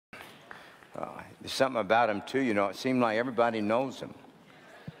There's something about him, too. You know, it seemed like everybody knows him.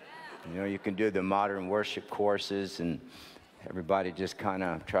 You know, you can do the modern worship courses, and everybody just kind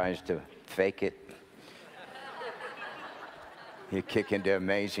of tries to fake it. You kick into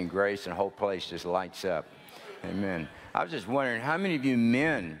Amazing Grace, and the whole place just lights up. Amen. I was just wondering, how many of you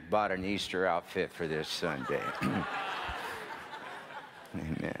men bought an Easter outfit for this Sunday?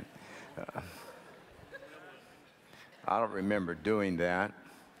 Amen. I don't remember doing that.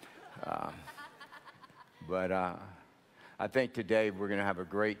 But I think today we're going to have a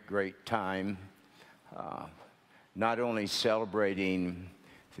great, great time, not only celebrating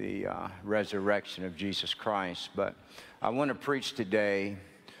the resurrection of Jesus Christ, but I want to preach today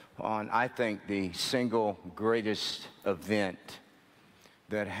on, I think, the single greatest event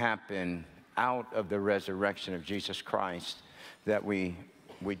that happened out of the resurrection of Jesus Christ that we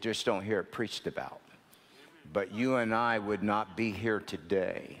just don't hear it preached about. But you and I would not be here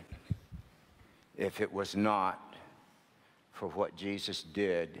today if it was not for what Jesus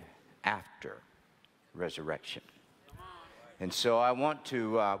did after resurrection. And so I want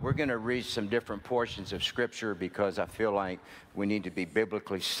to, we're going to read some different portions of Scripture because I feel like we need to be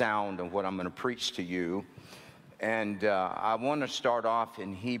biblically sound in what I'm going to preach to you. And I want to start off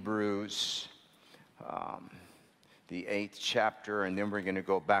in Hebrews, the 8th chapter, and then we're going to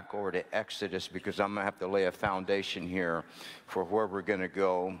go back over to Exodus because I'm going to have to lay a foundation here for where we're going to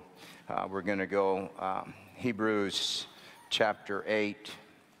go. We're going to go Hebrews chapter 8.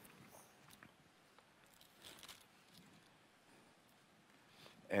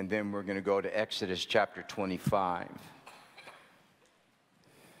 And then we're going to go to Exodus chapter 25.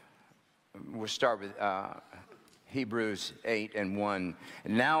 We'll start with Hebrews 8 and 1.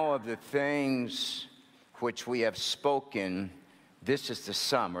 Now of the things which we have spoken, this is the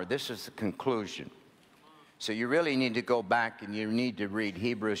sum, or this is the conclusion. So you really need to go back and you need to read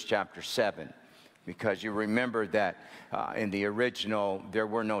Hebrews chapter 7, because you remember that in the original there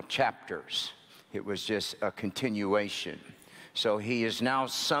were no chapters. It was just a continuation. So he is now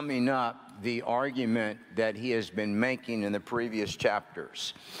summing up the argument that he has been making in the previous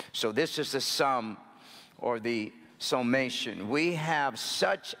chapters. So this is the sum, or the summation. We have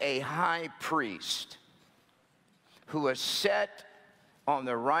such a high priest who is set on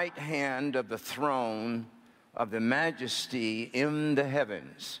the right hand of the throne of the majesty in the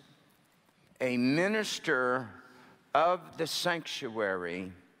heavens, a minister of the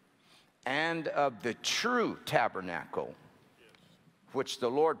sanctuary and of the true tabernacle, which the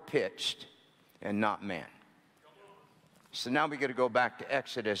Lord pitched and not man. So now we got to go back to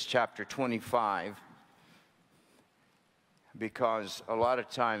Exodus chapter 25, because a lot of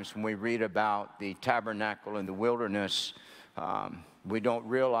times when we read about the tabernacle in the wilderness, we don't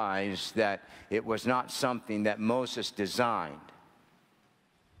realize that it was not something that Moses designed.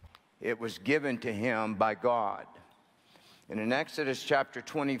 It was given to him by God. And in Exodus chapter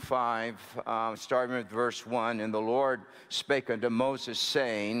 25, starting with verse 1, and the Lord spake unto Moses,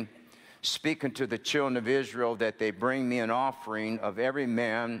 saying, Speak unto the children of Israel that they bring me an offering of every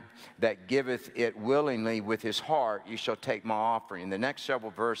man that giveth it willingly with his heart, you shall take my offering. And the next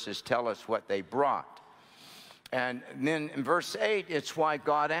several verses tell us what they brought. And then in verse 8, it's why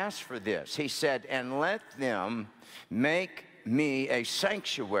God asked for this. He said, And let them make me a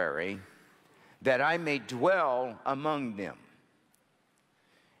sanctuary, that I may dwell among them,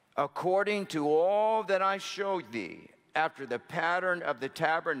 according to all that I showed thee, after the pattern of the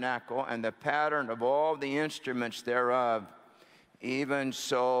tabernacle and the pattern of all the instruments thereof, even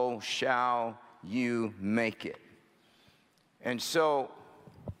so shall you make it. And so,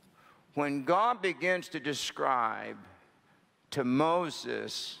 when God begins to describe to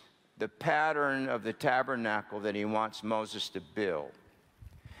Moses the pattern of the tabernacle that he wants Moses to build,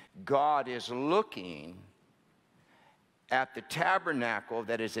 God is looking at the tabernacle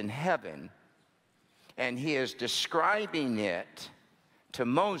that is in heaven, and he is describing it to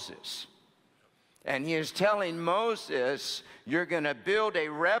Moses. And he is telling Moses, you're going to build a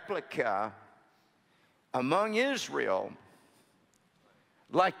replica among Israel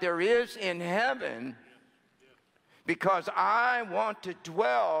like there is in heaven, because I want to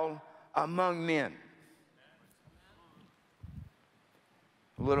dwell among men.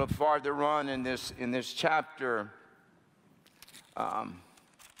 A little farther on in this chapter, the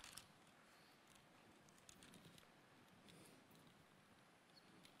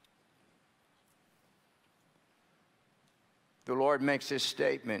Lord makes this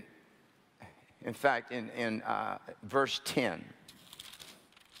statement. In fact, in verse 10,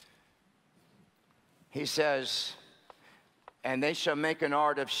 he says, And they shall make an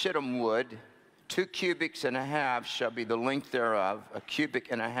art of shittim wood 2 cubits and a half shall be the length thereof, a cubit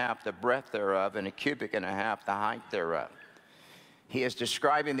and a half the breadth thereof, and a cubit and a half the height thereof. He is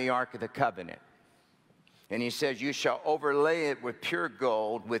describing the Ark of the Covenant. And he says, you shall overlay it with pure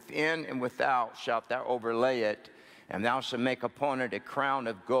gold, within and without shalt thou overlay it, and thou shalt make upon it a crown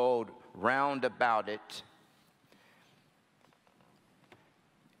of gold round about it.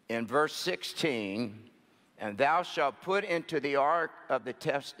 In verse 16, and thou shalt put into the ark the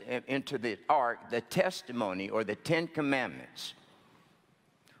testimony, or the 10 commandments,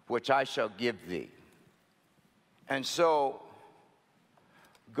 which I shall give thee. And so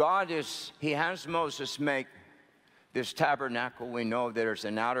he has Moses make this tabernacle. We know that there's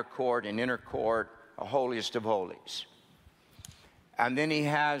an outer court, an inner court, a holiest of holies. And then he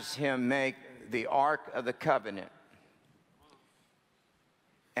has him make the Ark of the Covenant.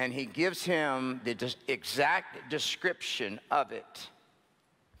 And he gives him the exact description of it,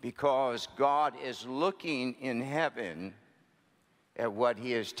 because God is looking in heaven at what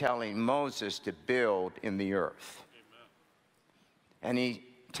he is telling Moses to build in the earth. Amen. And he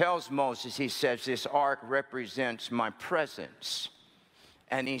tells Moses, he says, this ark represents my presence.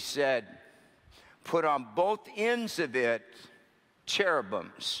 And he said, put on both ends of it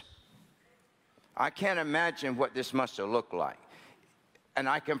cherubims. I can't imagine what this must have looked like. And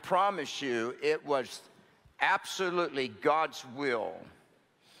I can promise you it was absolutely God's will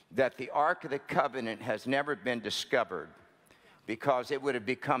that the Ark of the Covenant has never been discovered, because it would have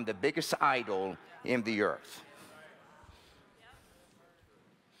become the biggest idol in the earth.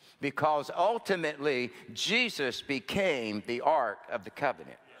 Because ultimately, Jesus became the Ark of the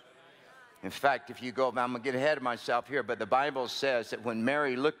Covenant. In fact, if you go, I'm going to get ahead of myself here, but the Bible says that when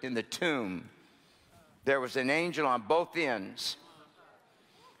Mary looked in the tomb, there was an angel on both ends.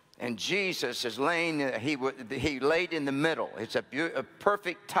 And Jesus is laying, he laid in the middle. It's a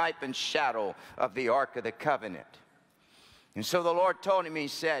perfect type and shadow of the Ark of the Covenant. And so the Lord told him, he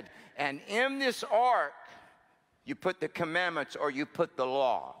said, and in this ark, you put the commandments, or you put the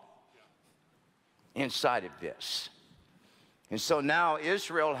law inside of this. And so now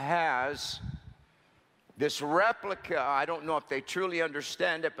Israel has this replica. I don't know if they truly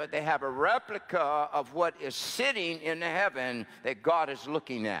understand it, but they have a replica of what is sitting in heaven that God is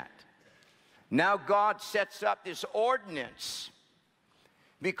looking at. Now God sets up this ordinance,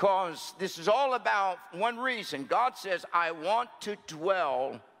 because this is all about one reason. God says, I want to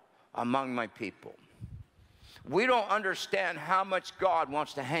dwell among my people. We don't understand how much God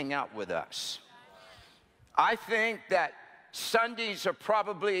wants to hang out with us. I think that Sundays are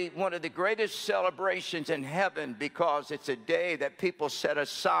probably one of the greatest celebrations in heaven, because it's a day that people set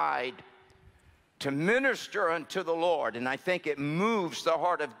aside to minister unto the Lord. And I think it moves the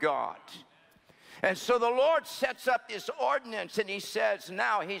heart of God. And so the Lord sets up this ordinance, and he says,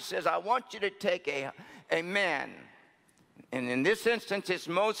 I want you to take a man. And in this instance, it's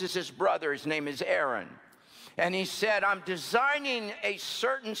Moses' brother. His name is Aaron. And he said, I'm designing a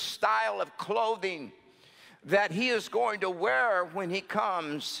certain style of clothing that he is going to wear when he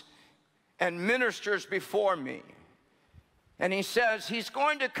comes and ministers before me. And he says he's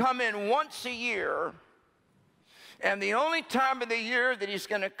going to come in once a year, and the only time of the year that he's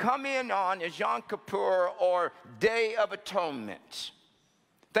going to come in on is Yom Kippur, or Day of Atonement.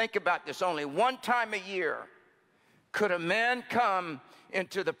 Think about this. Only one time a year could a man come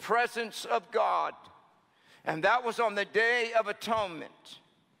into the presence of God, and that was on the Day of Atonement.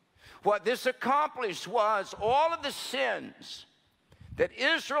 What this accomplished was all of the sins that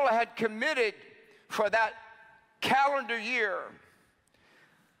Israel had committed for that calendar year.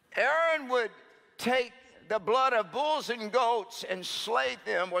 Aaron would take the blood of bulls and goats and slay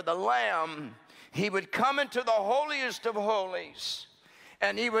them, or the lamb. He would come into the holiest of holies,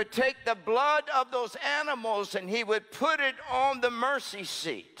 and he would take the blood of those animals and he would put it on the mercy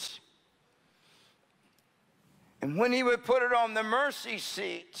seat. And when he would put it on the mercy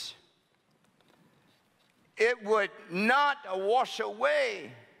seat, it would not wash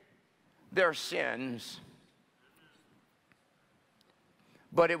away their sins,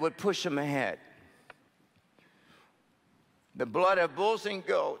 but it would push them ahead. The blood of bulls and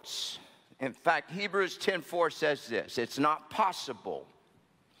goats. In fact, Hebrews 10:4 says this: it's not possible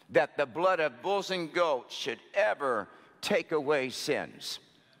that the blood of bulls and goats should ever take away sins.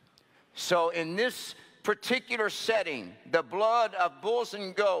 So in this particular setting, the blood of bulls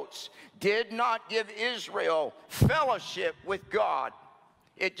and goats did not give Israel fellowship with God.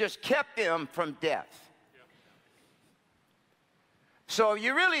 It just kept them from death. So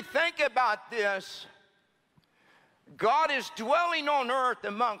you really think about this. God is dwelling on earth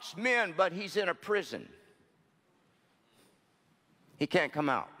amongst men, but he's in a prison. He can't come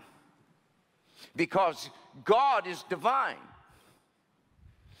out. because God is divine.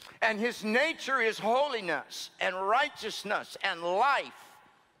 And his nature is holiness and righteousness and life.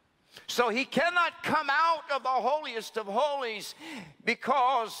 So he cannot come out of the holiest of holies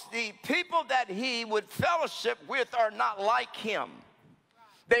because the people that he would fellowship with are not like him.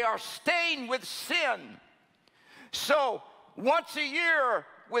 They are stained with sin. So once a year,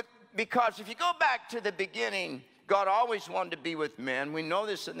 because if you go back to the beginning, God always wanted to be with men. We know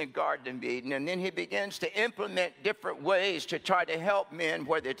this in the Garden of Eden. And then he begins to implement different ways to try to help men,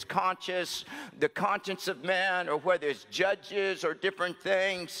 whether it's the conscience of man, or whether it's judges or different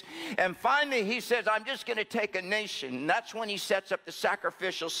things. And finally he says, I'm just going to take a nation. And that's when he sets up the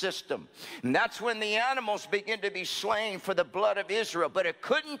sacrificial system. And that's when the animals begin to be slain for the blood of Israel. But it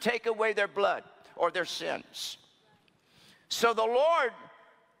couldn't take away their blood or their sins. So the Lord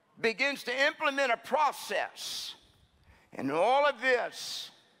begins to implement a process. And in all of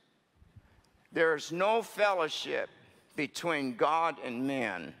this, there's no fellowship between God and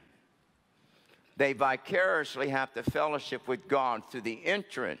man. They vicariously have to fellowship with God through the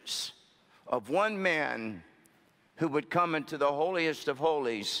entrance of one man who would come into the holiest of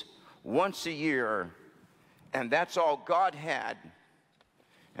holies once a year. And that's all God had,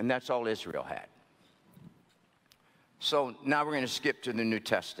 and that's all Israel had. So now we're going to skip to the New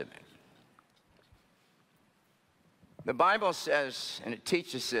Testament. The Bible says, and it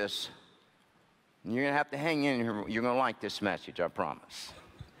teaches this, and you're going to have to hang in here. You're going to like this message, I promise.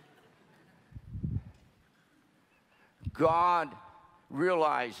 God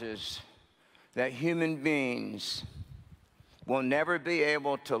realizes that human beings will never be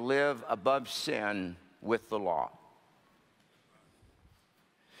able to live above sin with the law.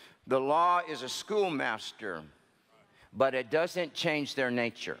 The law is a schoolmaster, but it doesn't change their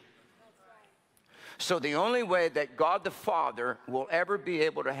nature. So the only way that God the Father will ever be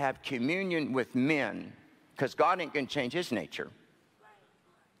able to have communion with men, because God ain't going to change his nature,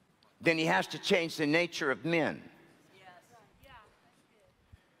 then he has to change the nature of men.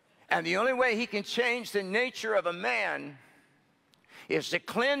 And the only way he can change the nature of a man is to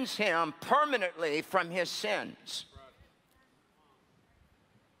cleanse him permanently from his sins.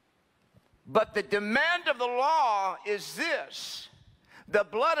 But the demand of the law is this: the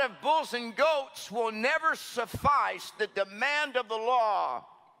blood of bulls and goats will never suffice the demand of the law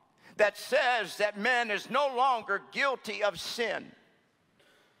that says that man is no longer guilty of sin.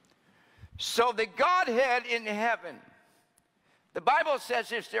 So the Godhead in heaven, the Bible says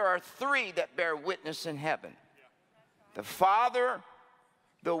this, there are three that bear witness in heaven: the Father,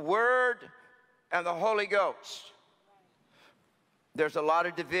 the Word, and the Holy Ghost. There's a lot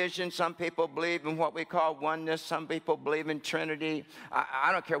of division. Some people believe in what we call oneness. Some people believe in Trinity.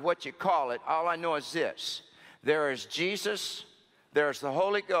 I don't care what you call it. All I know is this: there is Jesus, there's the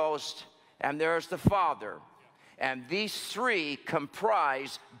Holy Ghost, and there's the Father. And these three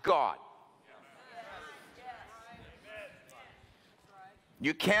comprise God.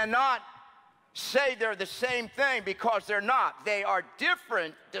 You cannot say they're the same thing, because they're not. They are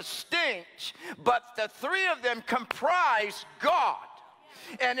different, distinct, but the three of them comprise God.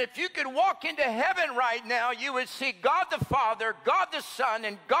 And if you could walk into heaven right now, you would see God the Father, God the Son,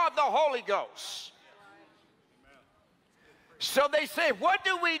 and God the Holy Ghost. So they say, what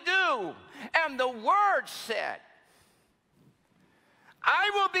do we do? And the Word said,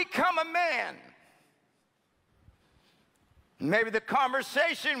 I will become a man. Maybe the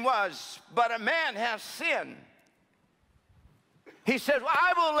conversation was, but a man has sinned. He said, well,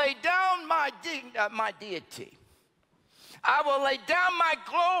 I will lay down my deity. I will lay down my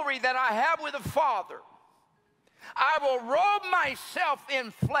glory that I have with the Father. I will robe myself in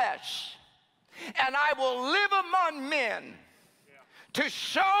flesh, and I will live among men to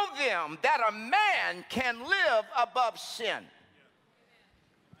show them that a man can live above sin.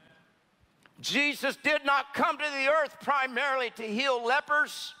 Jesus did not come to the earth primarily to heal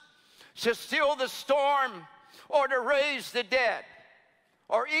lepers, to still the storm, or to raise the dead,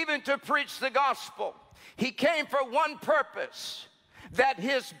 or even to preach the gospel. He came for one purpose: that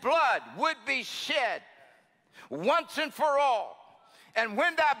his blood would be shed once and for all. And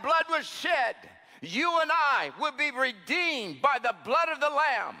when that blood was shed, you and I would be redeemed by the blood of the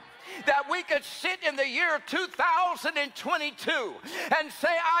Lamb. That we could sit in the year 2022 and say,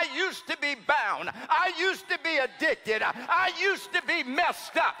 I used to be bound, I used to be addicted, I used to be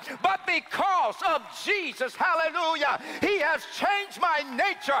messed up, but because of Jesus, hallelujah, he has changed my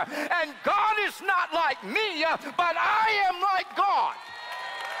nature, and God is not like me, but I am like God.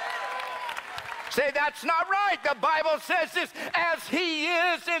 Say, that's not right. The Bible says this: as he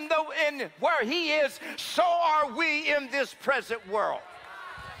is in where he is, so are we in this present world.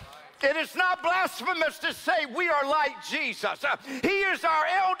 It is not blasphemous to say we are like Jesus. He is our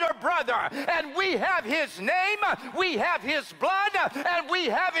elder brother, and we have his name, we have his blood, and we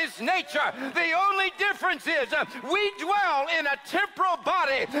have his nature. The only difference is we dwell in a temporal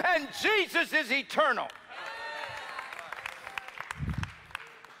body, and Jesus is eternal.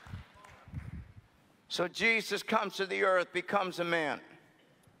 So Jesus comes to the earth, becomes a man.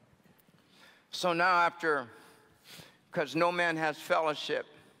 So now because no man has fellowship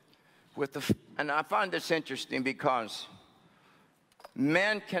with and I find this interesting because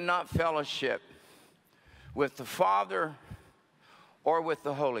man cannot fellowship with the Father or with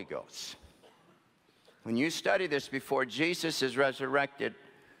the Holy Ghost. When you study this before Jesus is resurrected,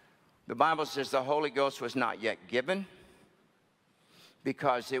 the Bible says the Holy Ghost was not yet given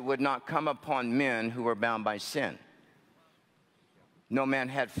because it would not come upon men who were bound by sin. No man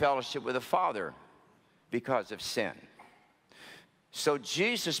had fellowship with the Father because of sin. So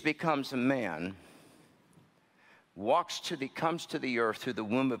Jesus becomes a man, comes to the earth through the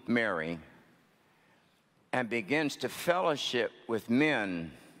womb of Mary, and begins to fellowship with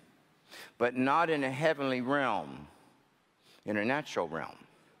men, but not in a heavenly realm, in a natural realm.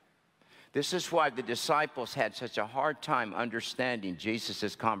 This is why the disciples had such a hard time understanding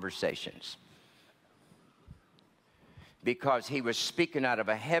Jesus' conversations. Because he was speaking out of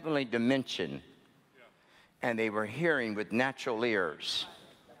a heavenly dimension, and they were hearing with natural ears.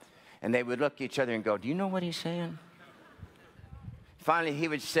 And they would look at each other and go, do you know what he's saying? Finally, he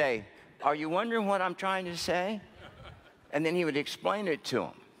would say, are you wondering what I'm trying to say? And then he would explain it to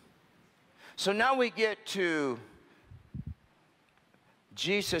them. So now we get to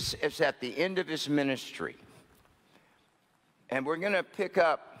Jesus is at the end of his ministry. And we're going to pick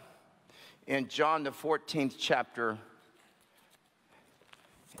up in John the 14th chapter.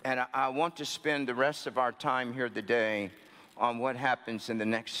 And I want to spend the rest of our time here today on what happens in the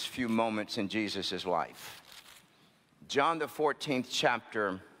next few moments in Jesus' life. John the 14th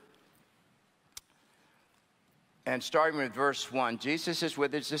chapter, and starting with verse 1, Jesus is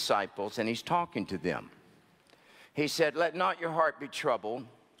with his disciples, and he's talking to them. He said, let not your heart be troubled.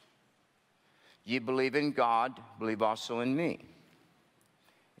 Ye believe in God, believe also in me.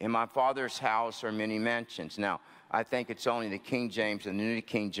 In my Father's house are many mansions. Now, I think it's only the King James and the New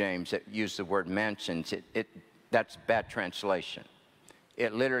King James that use the word mansions. That's bad translation.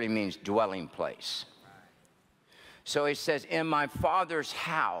 It literally means dwelling place. So he says, in my Father's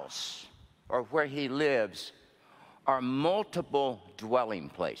house, or where he lives, are multiple dwelling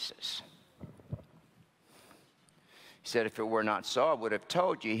places. He said, if it were not so, I would have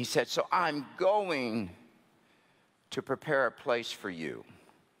told you. He said, so I'm going to prepare a place for you.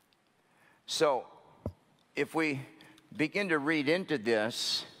 So if we begin to read into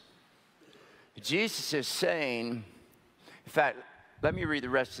this, Jesus is saying, in fact, let me read the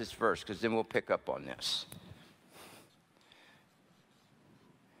rest of this verse because then we'll pick up on this.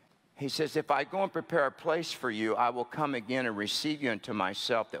 He says, if I go and prepare a place for you, I will come again and receive you unto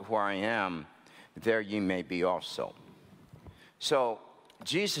myself, that where I am, there ye may be also. So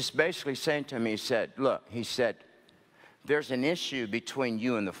Jesus basically saying to me, he said, look, he said, there's an issue between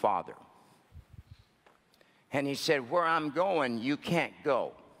you and the Father. And he said, where I'm going, you can't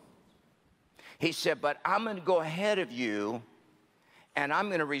go. He said, but I'm going to go ahead of you, and I'm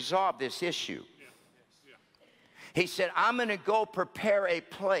going to resolve this issue. He said, I'm going to go prepare a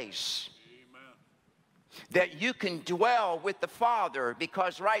place that you can dwell with the Father,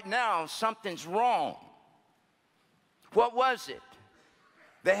 because right now something's wrong. What was it?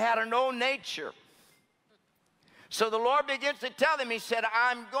 They had an old nature. So the Lord begins to tell them, he said,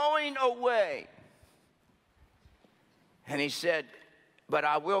 I'm going away. And he said, but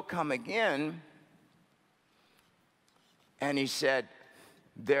I will come again. And he said,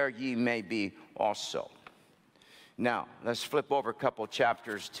 there ye may be also. Now, let's flip over a couple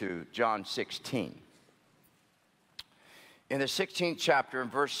chapters to John 16. In the 16th chapter, in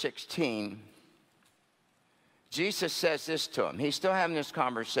verse 16, Jesus says this to him. He's still having this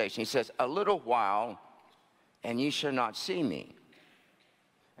conversation. He says, a little while, and ye shall not see me.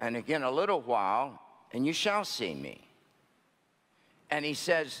 And again, a little while, and you shall see me. And he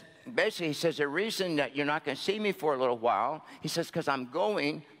says, basically, he says, the reason that you're not going to see me for a little while, he says, because I'm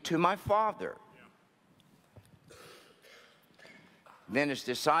going to my Father. Yeah. Then his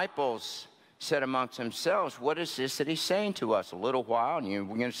disciples said amongst themselves, what is this that he's saying to us? A little while, and you're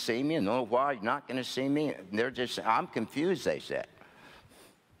going to see me, and a little while, you're not going to see me. And they're just, I'm confused, they said.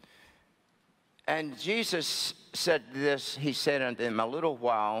 And Jesus said this, he said unto them, a little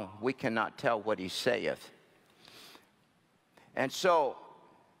while, we cannot tell what he saith. And so,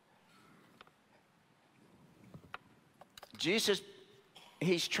 Jesus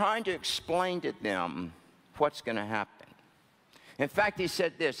he's trying to explain to them what's going to happen. In fact, he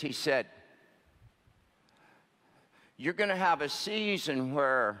said this. He said, you're going to have a season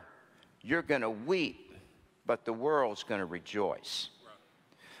where you're going to weep, but the world's going to rejoice.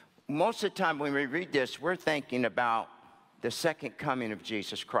 Most of the time when we read this, we're thinking about the second coming of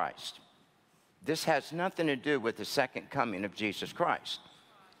Jesus Christ. This has nothing to do with the second coming of Jesus Christ,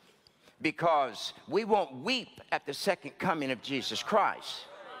 because we won't weep at the second coming of Jesus Christ.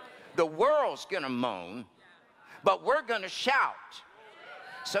 The world's going to moan, but we're going to shout.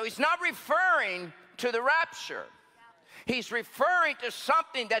 So he's not referring to the rapture. He's referring to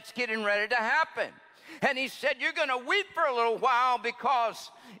something that's getting ready to happen. And he said, you're going to weep for a little while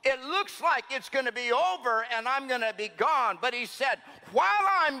because it looks like it's going to be over and I'm going to be gone. But he said, while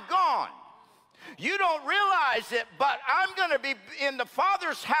I'm gone, you don't realize it, but I'm going to be in the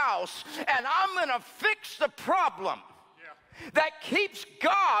Father's house, and I'm going to fix the problem that keeps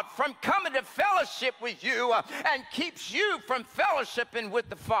God from coming to fellowship with you and keeps you from fellowshipping with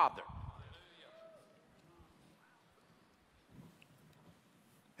the Father.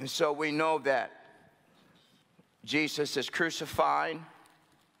 And so we know that Jesus is crucified,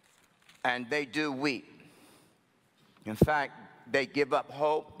 and they do weep. In fact, they give up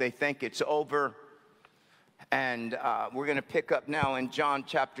hope. They think it's over. And we're going to pick up now in John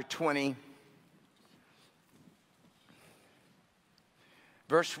chapter 20.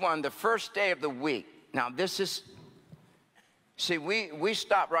 Verse 1, the first day of the week. Now this is, see, we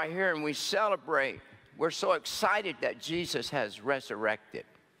stop right here and we celebrate. We're so excited that Jesus has resurrected.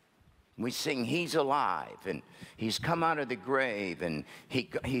 We sing, he's alive, and he's come out of the grave, and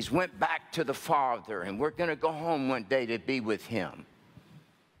he's went back to the Father, and we're going to go home one day to be with him.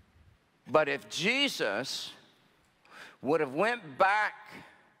 But if Jesus would have went back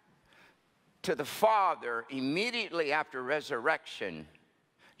to the Father immediately after resurrection,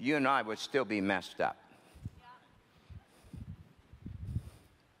 you and I would still be messed up.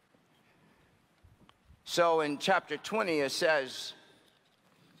 So in chapter 20 it says,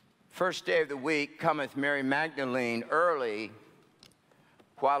 first day of the week cometh Mary Magdalene early,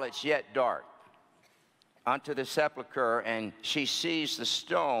 while it's yet dark, unto the sepulchre, and she sees the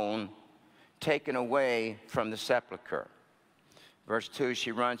stone taken away from the sepulchre. Verse 2,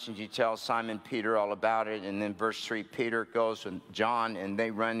 she runs and she tells Simon Peter all about it. And then verse 3, Peter goes with John, and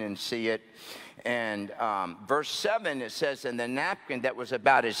they run and see it. And verse 7, it says, and the napkin that was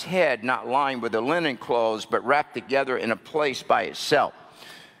about his head, not lying with the linen clothes, but wrapped together in a place by itself.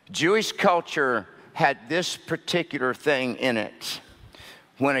 Jewish culture had this particular thing in it.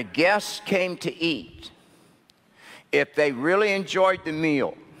 When a guest came to eat, if they really enjoyed the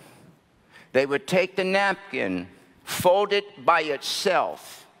meal, they would take the napkin, fold it by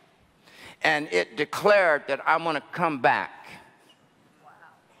itself, and it declared that I'm going to come back.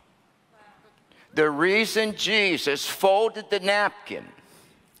 The reason Jesus folded the napkin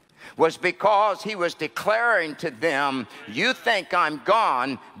was because he was declaring to them, you think I'm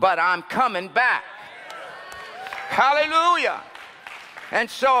gone, but I'm coming back. Hallelujah. And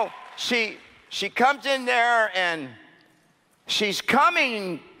so she comes in there, and she's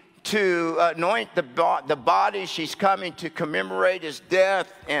coming to anoint the body. She's coming to commemorate his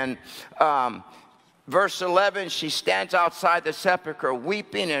death. And verse 11, she stands outside the sepulchre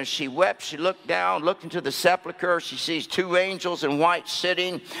weeping, and she wept. She looked down, looked into the sepulchre. She sees two angels in white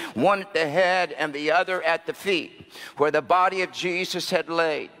sitting, one at the head and the other at the feet, where the body of Jesus had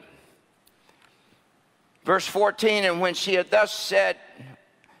laid. Verse 14, and when she had thus said,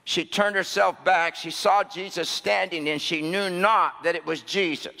 she turned herself back. She saw Jesus standing, and she knew not that it was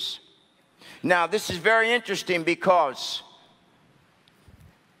Jesus. Now, this is very interesting because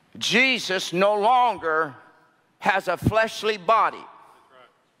Jesus no longer has a fleshly body.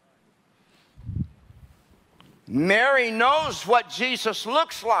 Mary knows what Jesus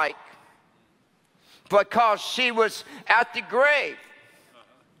looks like because she was at the grave.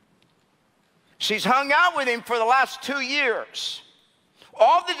 She's hung out with him for the last 2 years.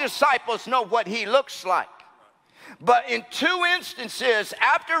 All the disciples know what he looks like. But in 2 instances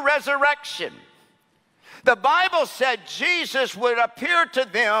after resurrection, the Bible said Jesus would appear to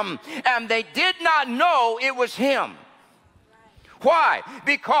them, and they did not know it was him. Why?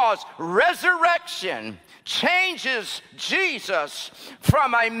 Because resurrection changes Jesus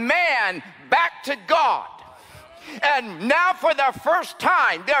from a man back to God. And now for the first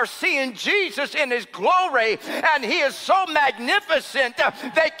time, they're seeing Jesus in his glory, and he is so magnificent,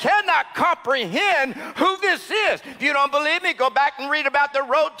 they cannot comprehend who this is. If you don't believe me, go back and read about the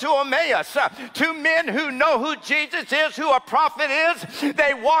road to Emmaus. Two men who know who Jesus is, who a prophet is.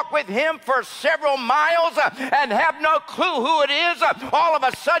 They walk with him for several miles and have no clue who it is. All of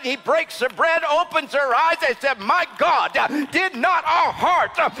a sudden, he breaks the bread, opens their eyes. They said, my God, did not our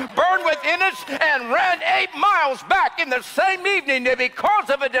hearts burn within us, and ran 8 miles back in the same evening because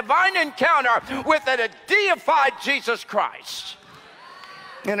of a divine encounter with a deified Jesus Christ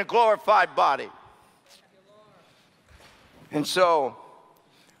in a glorified body. And so,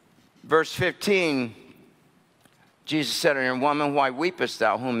 verse 15, Jesus said unto her, woman, why weepest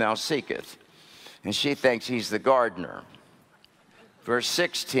thou whom thou seekest? And she thinks he's the gardener. Verse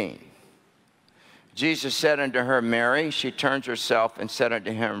 16, Jesus said unto her, Mary. She turns herself and said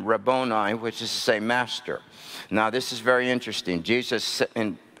unto him, Rabboni, which is to say, Master. Now, this is very interesting. Jesus,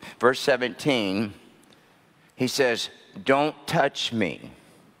 in verse 17, he says, don't touch me,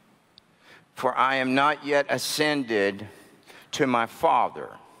 for I am not yet ascended to my Father.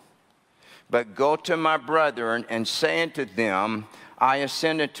 But go to my brethren and say unto them, I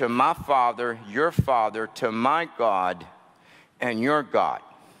ascended to my Father, your Father, to my God and your God.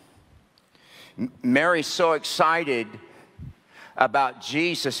 Mary's so excited about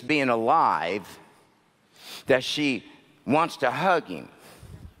Jesus being alive that she wants to hug him.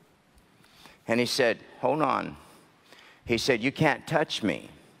 And he said, hold on. He said, you can't touch me.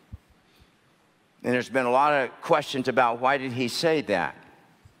 And there's been a lot of questions about why did he say that.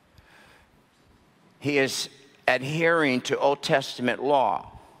 He is adhering to Old Testament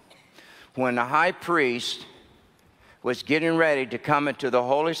law. When the high priest was getting ready to come into the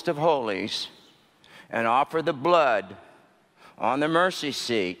holiest of holies and offer the blood on the mercy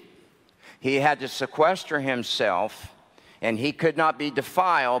seat, he had to sequester himself, and he could not be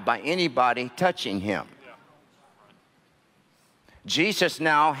defiled by anybody touching him. Jesus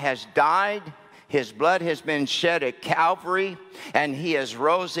now has died. His blood has been shed at Calvary, and he has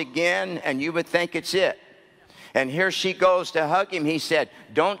rose again, and you would think it's it. And here she goes to hug him. He said,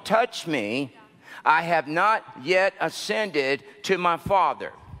 don't touch me. I have not yet ascended to my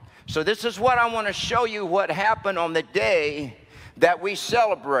Father. So this is what I want to show you what happened on the day that we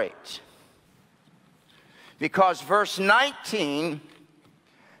celebrate. Because verse 19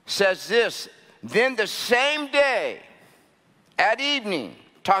 says this, then the same day at evening,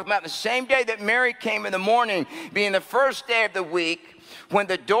 talking about the same day that Mary came in the morning, being the first day of the week, when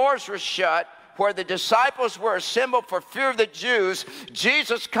the doors were shut, where the disciples were assembled for fear of the Jews,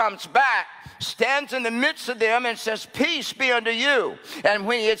 Jesus comes back, stands in the midst of them, and says, peace be unto you. And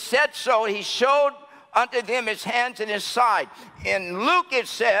when he had said so, he showed unto them his hands and his side. In Luke it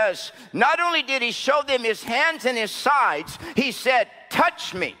says, not only did he show them his hands and his sides, he said,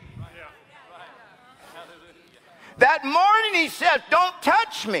 touch me. That morning he says, don't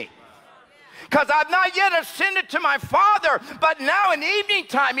touch me, because I've not yet ascended to my Father. But now in evening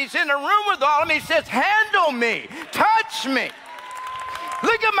time, he's in a room with all of them. He says, handle me, touch me.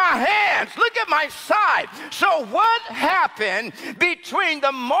 Look at my hands, look at my side. So what happened between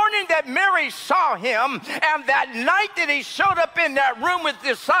the morning that Mary saw him and that night that he showed up in that room with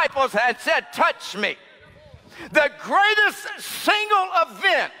disciples and said, touch me? The greatest single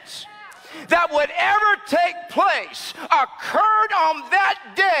event that would ever take place occurred on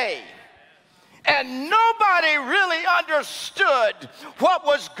that day, and nobody really understood what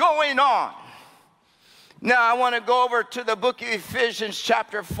was going on. Now I want to go over to the book of Ephesians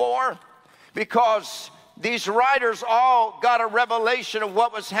chapter 4, because these writers all got a revelation of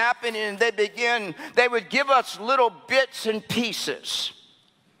what was happening, and they would give us little bits and pieces.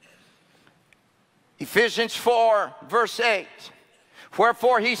 Ephesians 4 verse 8,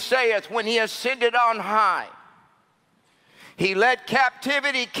 wherefore he saith, when he ascended on high, he led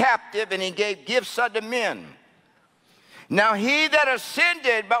captivity captive, and he gave gifts unto men. Now he that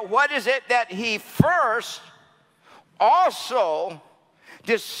ascended, but what is it that he first also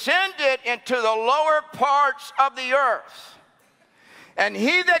descended into the lower parts of the earth? And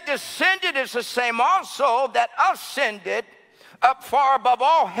he that descended is the same also that ascended up far above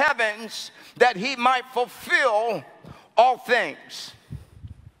all heavens, that he might fulfill all things.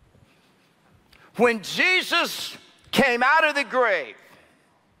 When Jesus came out of the grave,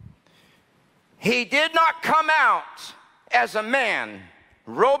 he did not come out as a man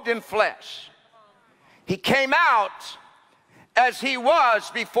robed in flesh. He came out as he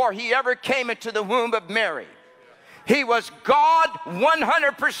was before he ever came into the womb of Mary. He was God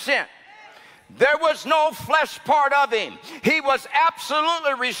 100%. There was no flesh part of him. He was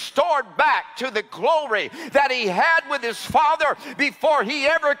absolutely restored back to the glory that he had with his Father before he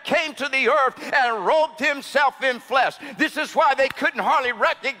ever came to the earth and robed himself in flesh. This is why they couldn't hardly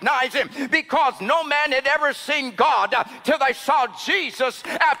recognize him, because no man had ever seen God till they saw Jesus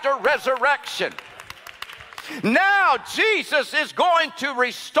after resurrection. Now Jesus is going to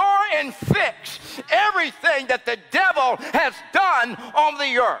restore and fix everything that the devil has done on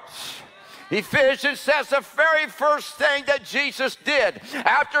the earth. Ephesians says the very first thing that Jesus did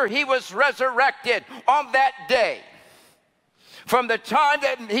after he was resurrected on that day, from the time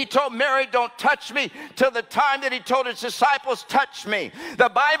that he told Mary, don't touch me, till the time that he told his disciples, touch me, the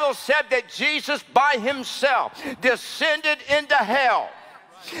Bible said that Jesus by himself descended into hell.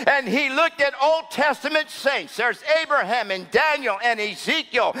 And he looked at Old Testament saints. There's Abraham and Daniel and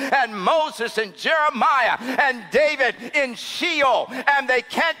Ezekiel and Moses and Jeremiah and David in Sheol. And they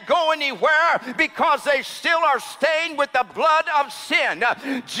can't go anywhere because they still are stained with the blood of sin.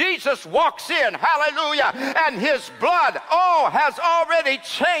 Jesus walks in, hallelujah, and his blood, has already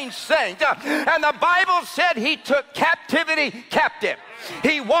changed things. And the Bible said he took captivity captive.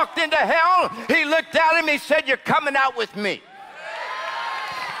 He walked into hell. He looked at him. He said, you're coming out with me.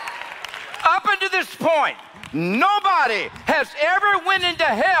 Up until this point, nobody has ever went into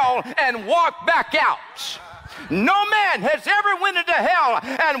hell and walked back out. No man has ever went into hell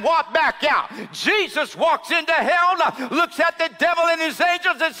and walked back out. Jesus walks into hell, looks at the devil and his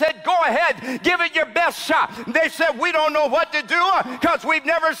angels and said, go ahead, give it your best shot. They said, we don't know what to do because we've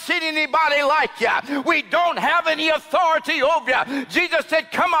never seen anybody like you. We don't have any authority over you. Jesus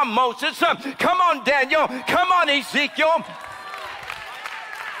said, come on, Moses, come on, Daniel, come on, Ezekiel.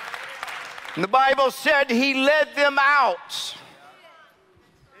 And the Bible said he led them out.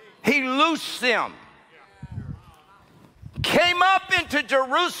 He loosed them. Came up into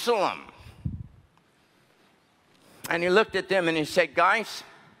Jerusalem. And he looked at them and he said, guys,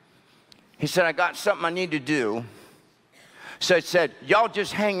 he said, I got something I need to do. So he said, y'all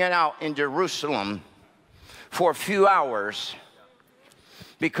just hanging out in Jerusalem for a few hours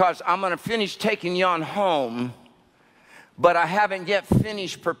because I'm going to finish taking you on home. But I haven't yet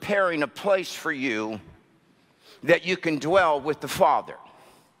finished preparing a place for you that you can dwell with the Father.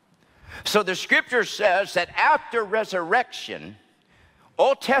 So the scripture says that after resurrection,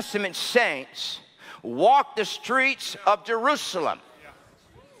 Old Testament saints walked the streets of Jerusalem.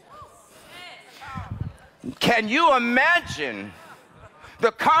 Can you imagine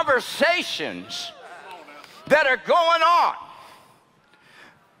the conversations that are going on?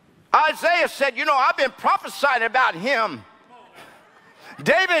 Isaiah said, you know, I've been prophesying about him.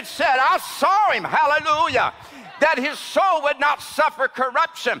 David said, I saw him, hallelujah, that his soul would not suffer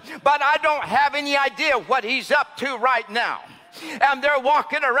corruption, but I don't have any idea what he's up to right now. And they're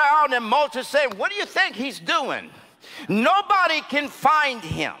walking around and Moses saying, what do you think he's doing? Nobody can find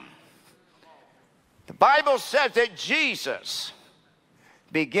him. The Bible says that Jesus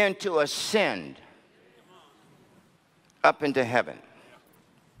began to ascend up into heaven.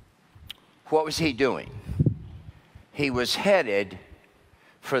 What was he doing? He was headed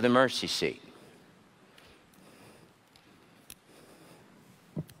for the mercy seat.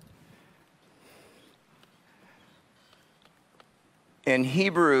 In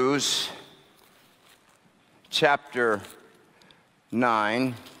Hebrews chapter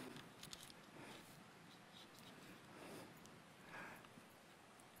 9,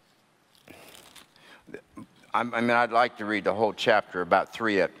 I mean, I'd like to read the whole chapter, about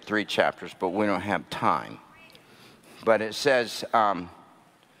three chapters, but we don't have time. But it says,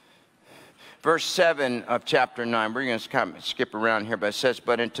 verse 7 of chapter 9, we're going to kind of skip around here, but it says,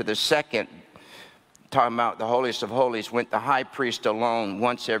 but into the second, talking about the holiest of holies, went the high priest alone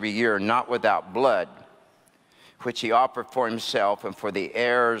once every year, not without blood, which he offered for himself and for the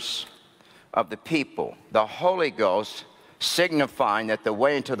heirs of the people. The Holy Ghost, signifying that the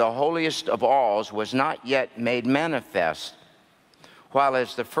way into the holiest of alls was not yet made manifest, while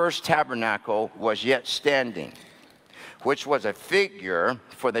as the first tabernacle was yet standing, which was a figure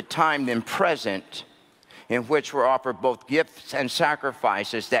for the time then present, in which were offered both gifts and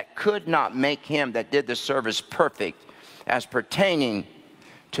sacrifices that could not make him that did the service perfect as pertaining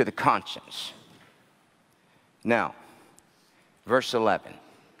to the conscience. Now, verse 11,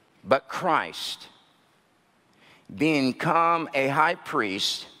 but Christ, being come a high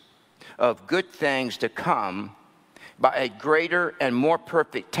priest of good things to come, by a greater and more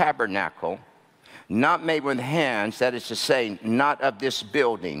perfect tabernacle, not made with hands, that is to say, not of this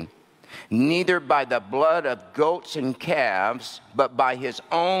building, neither by the blood of goats and calves, but by his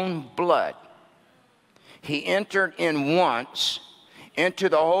own blood. He entered in once into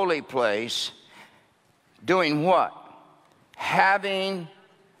the holy place, Doing what? Having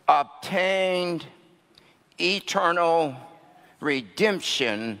obtained eternal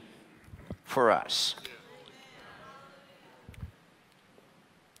redemption for us.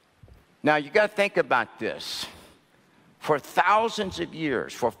 Now, you got to think about this. For thousands of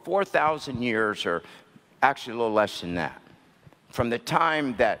years, for 4,000 years, or actually a little less than that, from the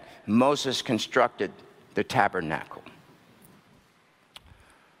time that Moses constructed the tabernacle,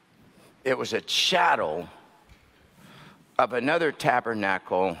 it was a shadow of another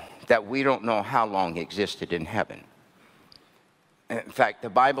tabernacle that we don't know how long existed in heaven. In fact, the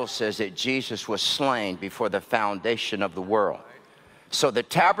Bible says that Jesus was slain before the foundation of the world. So the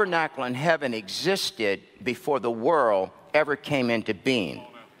tabernacle in heaven existed before the world ever came into being.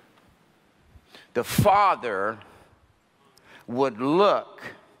 The Father would look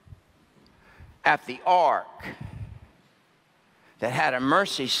at the ark that had a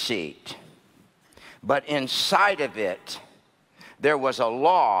mercy seat, but inside of it, there was a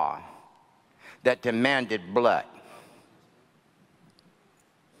law that demanded blood.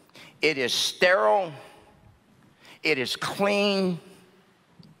 It is sterile. It is clean.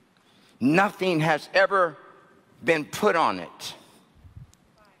 Nothing has ever been put on it.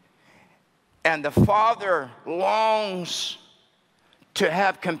 And the Father longs to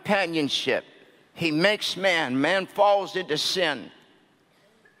have companionship. He makes man. Man falls into sin.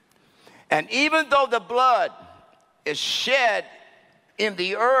 And even though the blood is shed in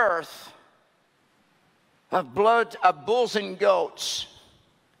the earth of blood of bulls and goats,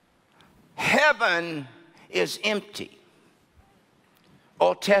 heaven is empty.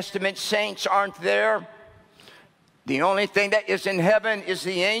 Old Testament saints aren't there. The only thing that is in heaven is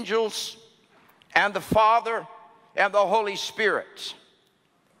the angels and the Father and the Holy Spirit.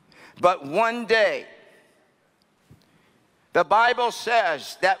 But one day, the Bible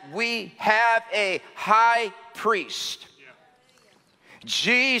says that we have a high priest.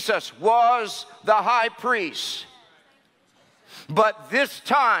 Jesus was the high priest. But this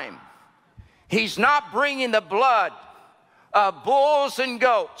time, he's not bringing the blood of bulls and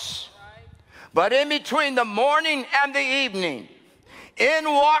goats. But in between the morning and the evening, in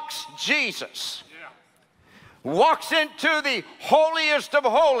walks Jesus. Walks into the holiest of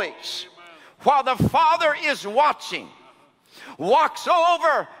holies while the Father is watching. Walks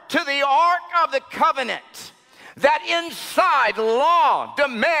over to the Ark of the Covenant. That inside law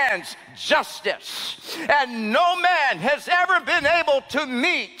demands justice. And no man has ever been able to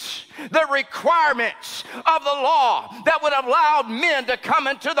meet the requirements of the law that would have allowed men to come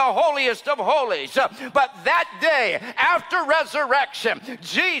into the holiest of holies. But that day, after resurrection,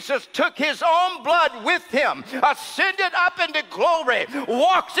 Jesus took his own blood with him, ascended up into glory,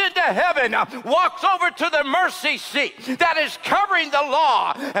 walks into heaven, walks over to the mercy seat that is covering the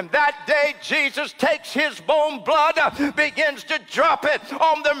law. And that day, Jesus takes his own blood, begins to drop it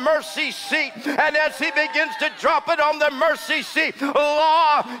on the mercy seat. And as he begins to drop it on the mercy seat,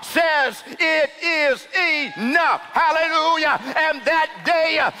 law says it is enough. Hallelujah. And that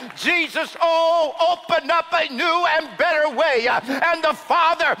day, Jesus, opened up a new and better way. And the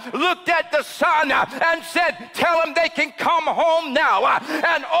Father looked at the Son and said, tell them they can come home now.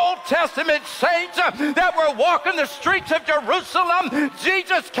 And Old Testament saints that were walking the streets of Jerusalem,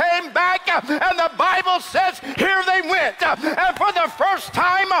 Jesus came back, and the Bible says, here they went. And for the first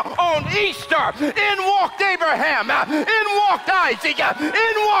time on Easter, in walked Abraham, in walked Isaac,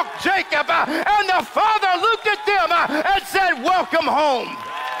 in walked Jacob, and the Father looked at them and said, welcome home.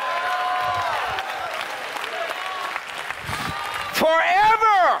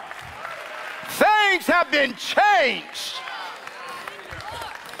 Forever, things have been changed.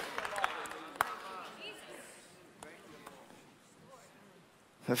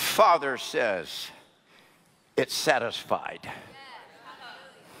 The Father says, it's satisfied.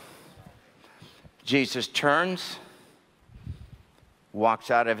 Jesus turns,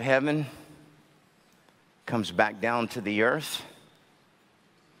 walks out of heaven, comes back down to the earth,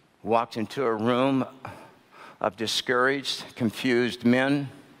 walks into a room of discouraged, confused men,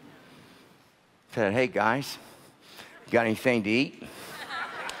 said, hey guys, got anything to eat?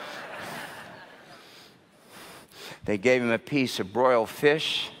 They gave him a piece of broiled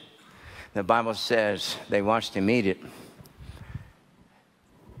fish. The Bible says they watched him eat it.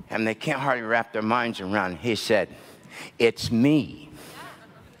 And they can't hardly wrap their minds around it. He said, it's me.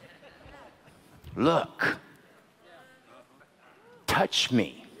 Look. Touch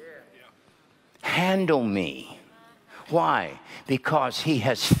me. Handle me. Why? Because he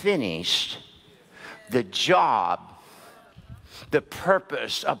has finished the job, the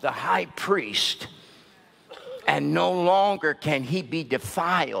purpose of the high priest. And no longer can he be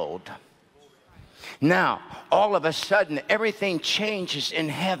defiled. Now, all of a sudden, everything changes in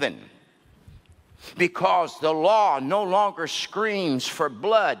heaven because the law no longer screams for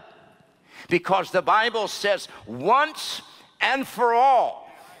blood. Because the Bible says once and for all,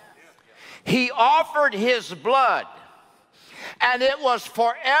 he offered his blood, and it was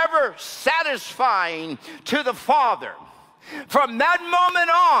forever satisfying to the Father. From that moment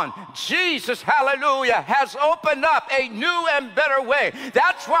on, Jesus, hallelujah, has opened up a new and better way.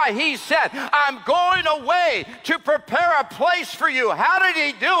 That's why he said, I'm going away to prepare a place for you. How did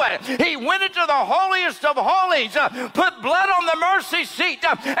he do it? He went into the holiest of holies, put blood on the mercy seat,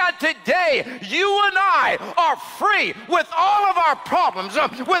 and today you and I are free with all of our problems,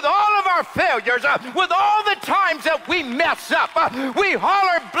 with all of our failures, with all the times that we mess up. We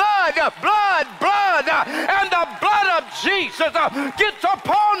holler blood, blood, blood, and the blood of Jesus gets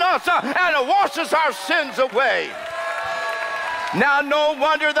upon us and washes our sins away. Now, no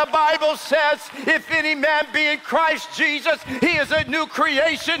wonder the Bible says, if any man be in Christ Jesus, he is a new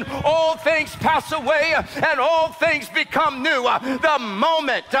creation. All things pass away and all things become new. The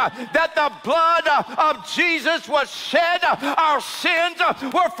moment that the blood of Jesus was shed, our sins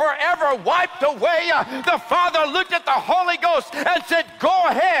were forever wiped away. The Father looked at the Holy Ghost and said, go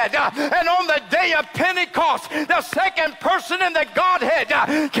ahead. And on the day of Pentecost, the second person in the Godhead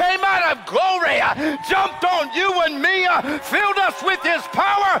came out of glory, jumped on you and me, filled us with his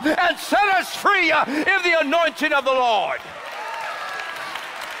power, and set us free in the anointing of the Lord.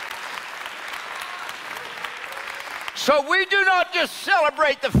 So we do not just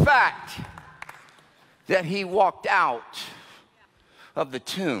celebrate the fact that he walked out of the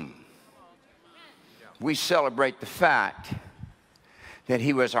tomb. We celebrate the fact that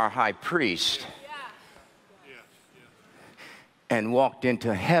he was our high priest and walked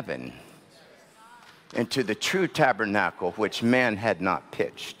into heaven, into the true tabernacle which man had not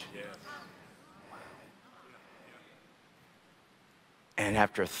pitched. And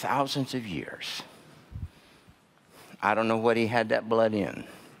after thousands of years, I don't know what he had that blood in,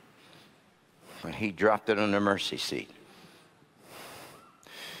 but he dropped it on the mercy seat.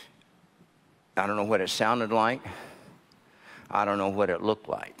 I don't know what it sounded like. I don't know what it looked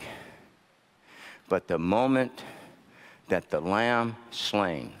like. But the moment that the Lamb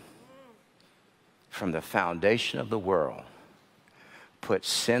slain from the foundation of the world put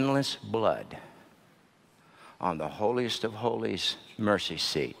sinless blood on the holiest of holies mercy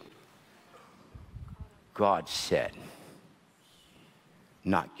seat, God said,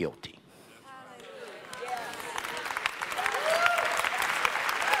 not guilty.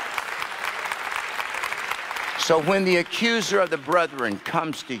 So when the accuser of the brethren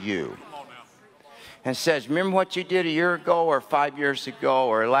comes to you and says, remember what you did a year ago or 5 years ago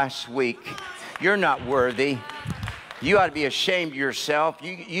or last week? You're not worthy. You ought to be ashamed of yourself.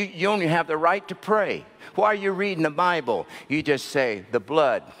 You only have the right to pray. Why are you reading the Bible? You just say, the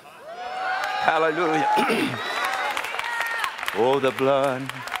blood. Hallelujah. Oh, the blood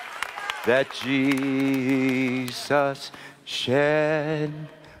that Jesus shed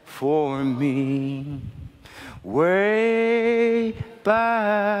for me way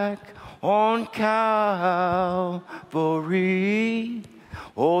back on Calvary.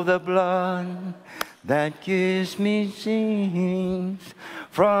 Oh, the blood that gives me sings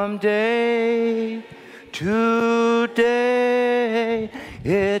from day to day.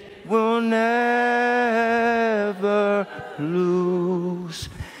 It will never lose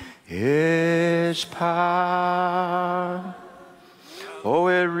its power. Oh,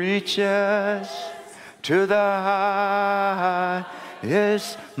 it reaches to the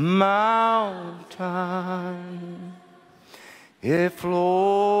highest mountain. It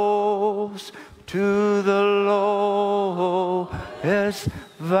flows to the lowest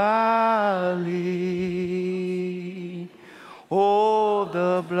valley. Oh,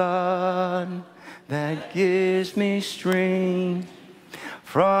 the blood that gives me strength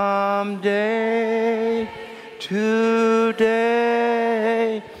from day to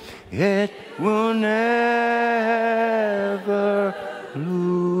day. It will never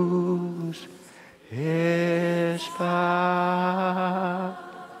lose its power.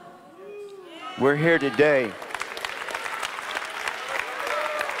 We're here today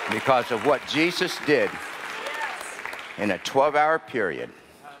because of what Jesus did in a 12-hour period.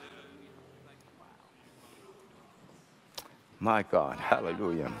 My God,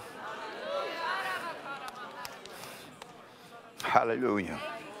 hallelujah. Hallelujah.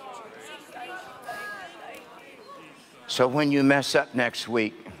 So when you mess up next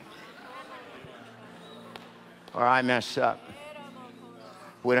week, or I mess up,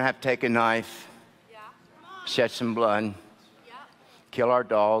 we don't have to take a knife, shed some blood, kill our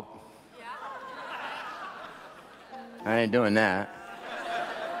dog, I ain't doing that.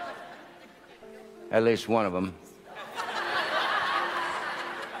 At least one of them.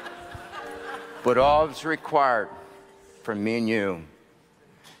 But all that's required from me and you,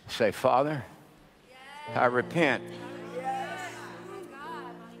 say, Father, I repent.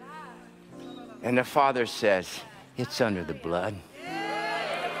 And the Father says, it's under the blood.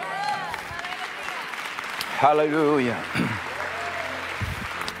 Hallelujah.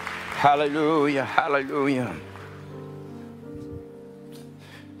 Hallelujah. Hallelujah.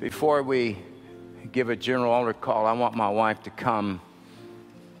 Before we give a general altar call, I want my wife to come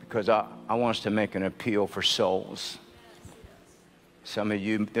because I want us to make an appeal for souls. Some of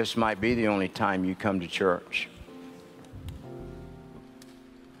you, this might be the only time you come to church.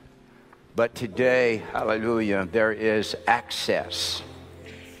 But today, hallelujah, there is access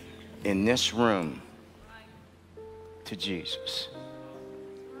in this room to Jesus.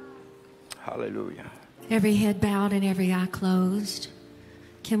 Hallelujah. Every head bowed and every eye closed.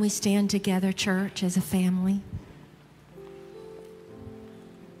 Can we stand together, church, as a family?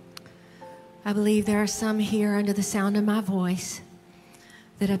 I believe there are some here under the sound of my voice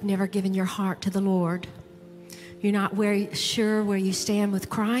that have never given your heart to the Lord. You're not sure where you stand with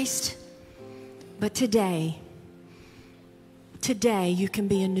Christ, but today you can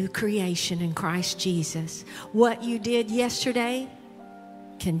be a new creation in Christ Jesus. What you did yesterday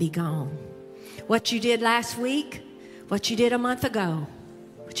can be gone. What you did last week, what you did a month ago,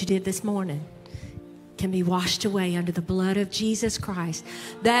 what you did this morning can be washed away under the blood of Jesus Christ.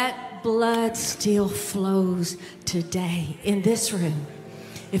 That blood still flows today in this room.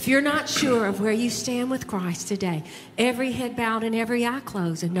 If you're not sure of where you stand with Christ today, every head bowed and every eye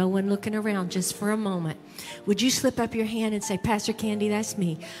closed and no one looking around just for a moment, would you slip up your hand and say, Pastor Candy, that's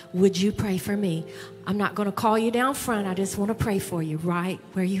me. Would you pray for me? I'm not going to call you down front. I just want to pray for you right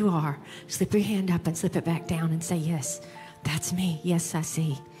where you are. Slip your hand up and slip it back down and say, yes, that's me. Yes, I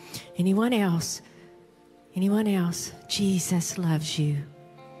see. Anyone else? Anyone else? Jesus loves you.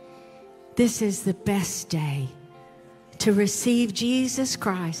 This is the best day to receive Jesus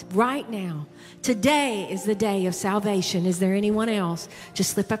Christ right now. Today is the day of salvation. Is there anyone else?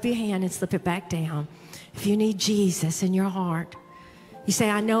 Just slip up your hand and slip it back down. If you need Jesus in your heart, you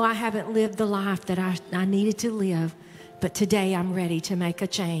say, I know I haven't lived the life that I needed to live, but today I'm ready to make a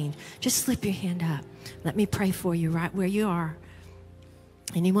change. Just slip your hand up. Let me pray for you right where you are.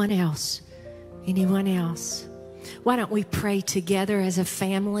 Anyone else? Anyone else? Why don't we pray together as a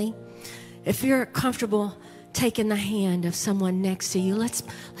family? If you're comfortable taking the hand of someone next to you, let's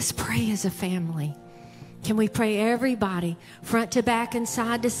pray as a family. Can we pray, everybody, front to back and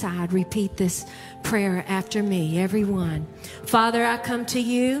side to side? Repeat this prayer after me, everyone. Father, I come to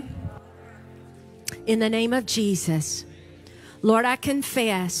you in the name of Jesus. Lord, I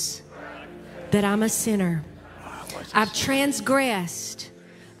confess that I'm a sinner. I've transgressed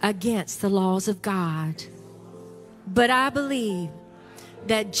against the laws of God. But I believe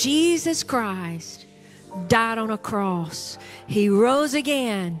that Jesus Christ died on a cross. He rose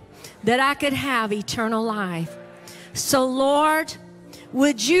again that I could have eternal life. So, Lord,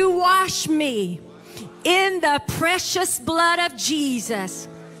 would you wash me in the precious blood of Jesus?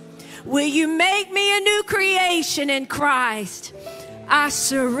 Will you make me a new creation in Christ? I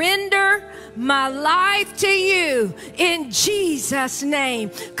surrender my life to you in Jesus' name.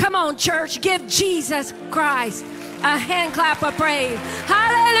 Come on, church, give Jesus Christ a hand clap of praise.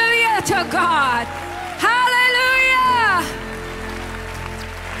 Hallelujah to God. Hallelujah.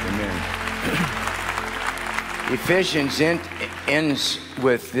 Amen. Ephesians ends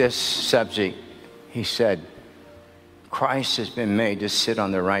with this subject. He said, Christ has been made to sit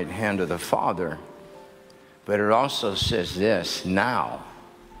on the right hand of the Father. But it also says this, now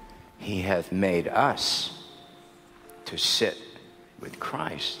he hath made us to sit with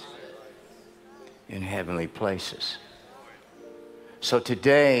Christ in heavenly places. So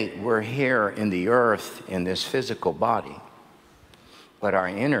today we're here in the earth in this physical body, but our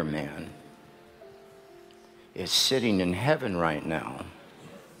inner man is sitting in heaven right now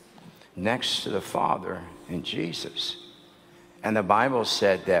next to the Father and Jesus. And the Bible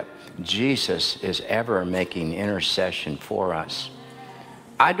said that Jesus is ever making intercession for us.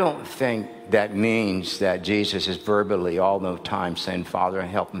 I don't think that means that Jesus is verbally all the time saying, Father,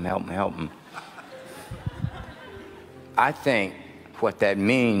 help him, help him, help him. I think what that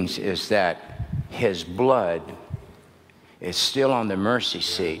means is that his blood is still on the mercy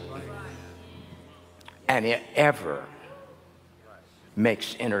seat, and it ever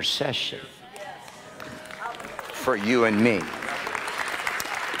makes intercession for you and me.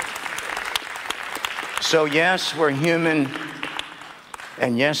 So yes, we're human,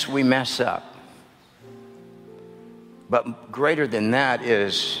 and yes, we mess up. But greater than that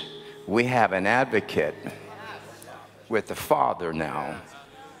is we have an advocate with the Father now,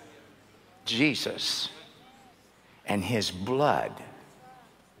 Jesus, and his blood.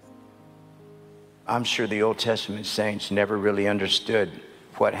 I'm sure the Old Testament saints never really understood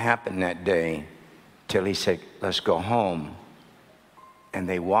what happened that day till he said, let's go home. And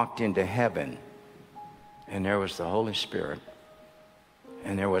they walked into heaven, and there was the Holy Spirit,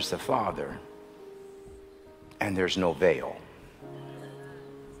 and there was the Father, and there's no veil.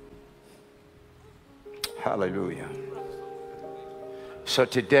 Hallelujah. So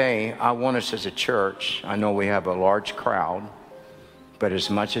today, I want us as a church, I know we have a large crowd, but as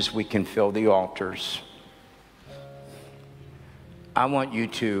much as we can fill the altars, I want you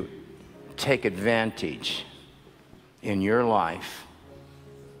to take advantage in your life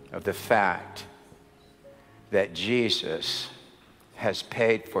of the fact that Jesus has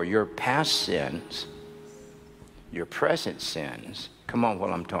paid for your past sins, your present sins. Come on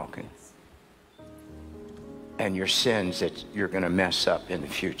while I'm talking. And your sins that you're going to mess up in the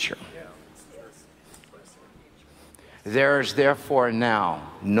future. There is therefore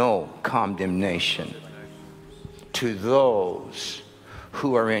now no condemnation to those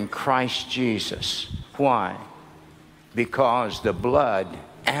who are in Christ Jesus. Why? Because the blood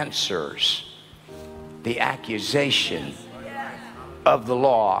answers the accusation of the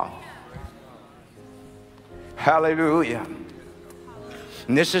law. Hallelujah.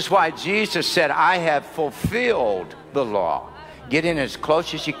 And this is why Jesus said, I have fulfilled the law. Get in as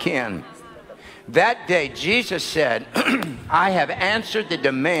close as you can. That day, Jesus said, I have answered the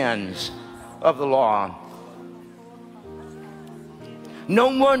demands of the law.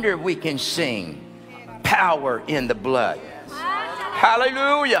 No wonder we can sing power in the blood.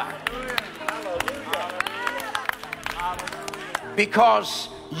 Hallelujah. Because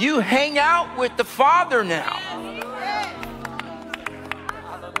you hang out with the Father now.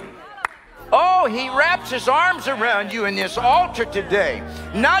 Oh, he wraps his arms around you in this altar today.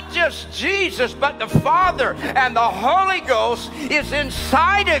 Not just Jesus, but the Father and the Holy Ghost is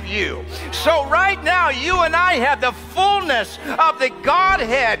inside of you. So right now, you and I have the fullness of the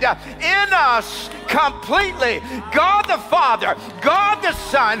Godhead in us completely. God the Father, God the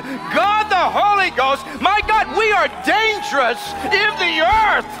Son, God the Holy Ghost. My God, we are dangerous in the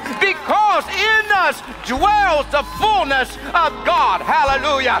earth because in us dwells the fullness of God.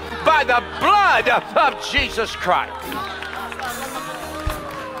 Hallelujah. By the blood of Jesus Christ.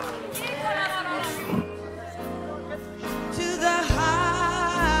 To the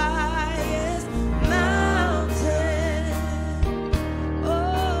highest mountain,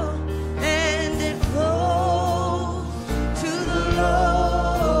 oh, and it flows to the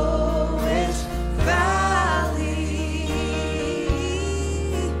lowest valley.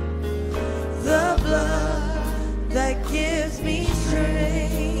 The blood that gives me strength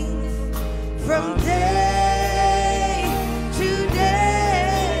from day to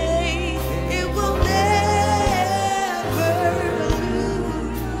day, it will never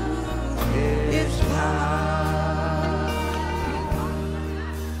lose its power.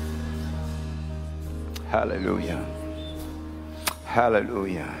 Hallelujah.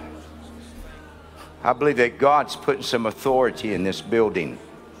 Hallelujah. I believe that God's putting some authority in this building.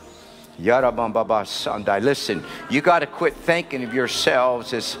 Yarabambaba Sunday. Listen, you got to quit thinking of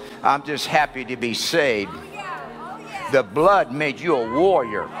yourselves as I'm just happy to be saved. The blood made you a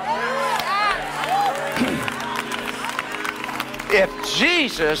warrior. If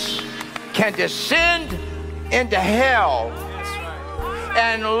Jesus can descend into hell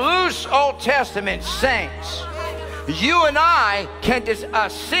and loose Old Testament saints, you and I can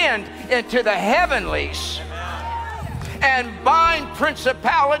ascend into the heavenlies and bind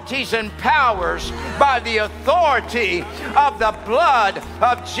principalities and powers by the authority of the blood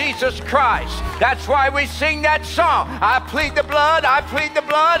of Jesus Christ. That's why we sing that song. I plead the blood, I plead the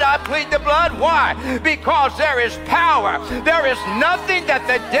blood, I plead the blood. Why? Because there is power. There is nothing that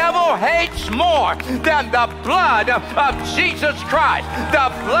the devil hates more than the blood of Jesus Christ.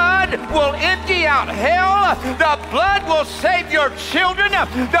 The blood will empty out hell. The blood will save your children.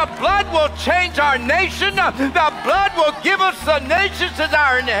 The blood will change our nation. The blood will give us the nations as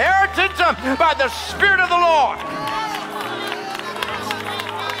our inheritance by the Spirit of the Lord.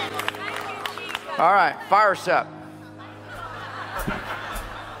 All right, fire us up.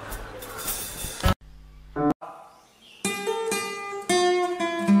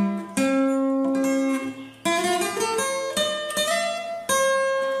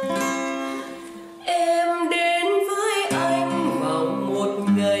 Em đến với anh vào một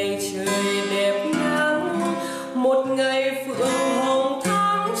ngày trời đẹp nắng, một ngày phượng hồng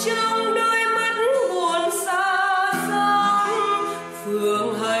thắm trong đôi mắt buồn xa xăm.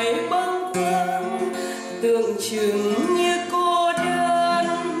 phượng hay bâng khuâng, tưởng chừng như cô đơn,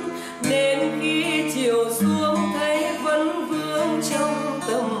 đến khi chiều xuống thấy vẫn vương trong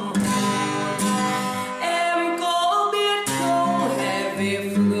tâm hồn. Em có biết không, hè về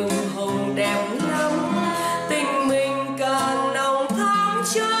phượng hồng đẹp lắm, tình mình càng nồng thắm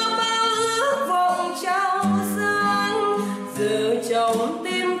cho bao ước vọng trao dâng. Giờ trong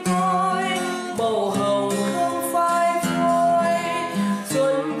tim tôi màu hồng không phai phôi,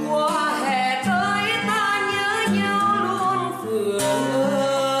 xuân qua hè tới ta nhớ nhau luôn phượng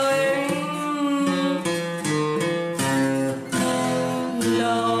ơi.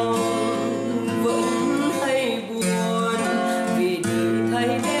 Lòng vẫn hay buồn vì đời thay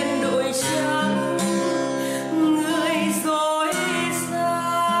đen đổi trắng, người dối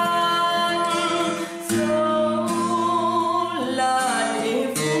gian. Dẫu là để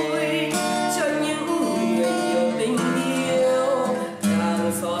vui cho những người nhiều tình yêu,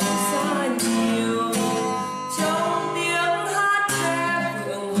 càng xót xa nhiều. Trong tiếng hát ve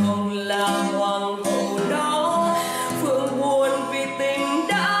phượng hồng là hoàng hậu đó, phượng buồn vì tình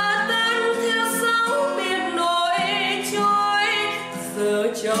đã tan theo sóng biển nổi trôi.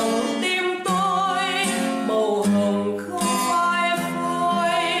 Giờ trong tim tôi màu hồng không phai phôi,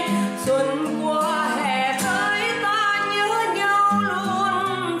 xuân qua hè tới ta nhớ nhau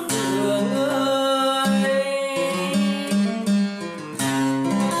luôn phượng ơi.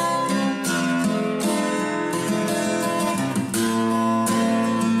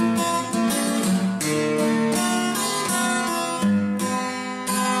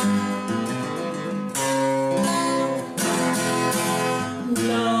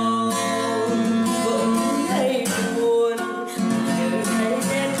 Lòng vẫn hay buồn nhớ thấy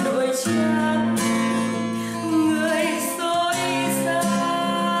đen đổi trắng, người dối gian.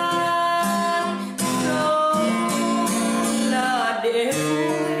 Dẫu là để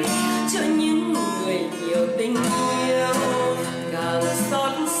vui cho những người nhiều tình yêu, càng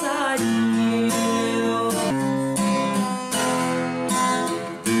xót xa nhiều.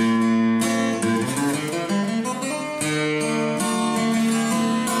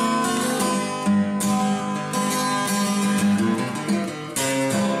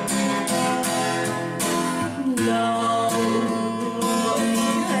 Lòng vẫn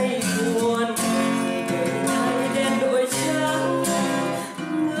hay buồn vì đời thay đen đổi trắng,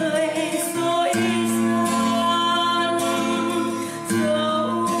 người dối gian.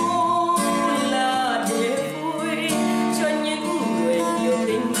 Dẫu là để vui cho những người nhiều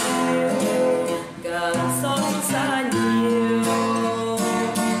tình yêu, càng xót xa nhiều.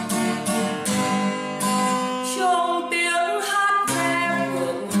 Trong tiếng hát ve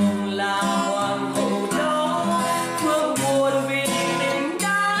phượng hồng là hoàng hậu đó, phượng buồn vì tình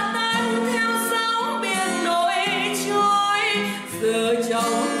đã tan theo sóng biển nổi trôi. Giờ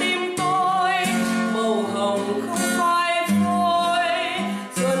trong tim tôi màu hồng không phai phôi,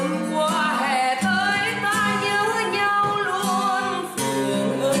 xuân qua hè tới ta nhớ nhau luôn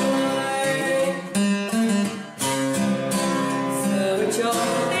phượng ơi. Giờ trong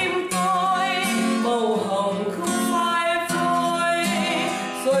tim tôi màu hồng không phai phôi,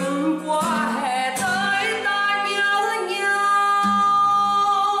 xuân qua hè tới ta nhớ nhau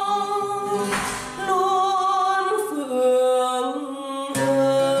luôn phượng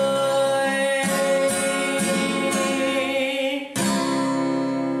ơi.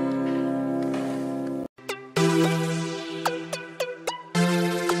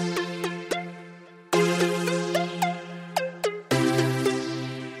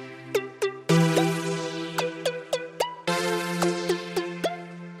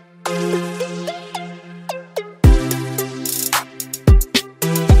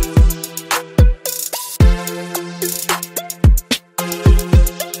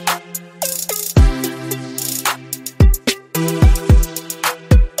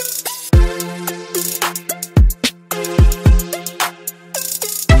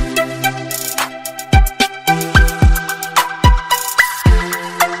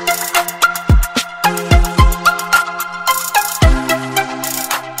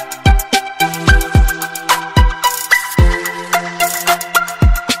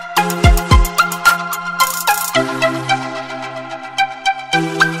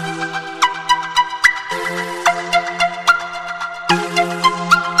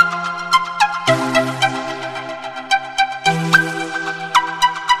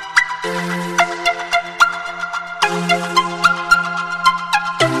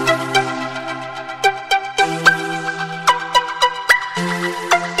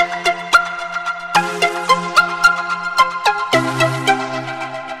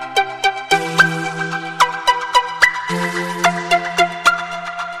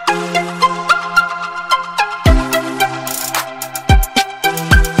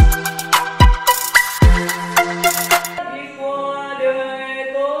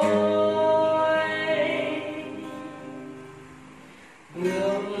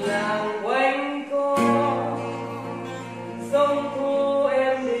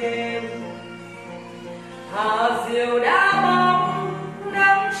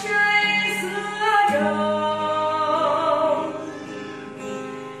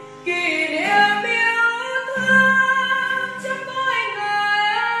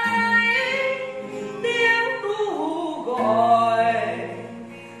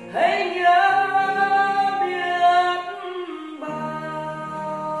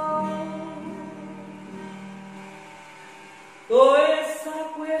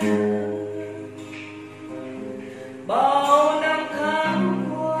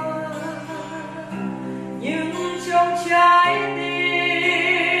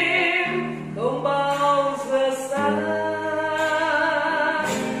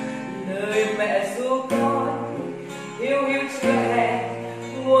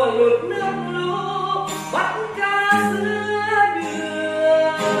 What?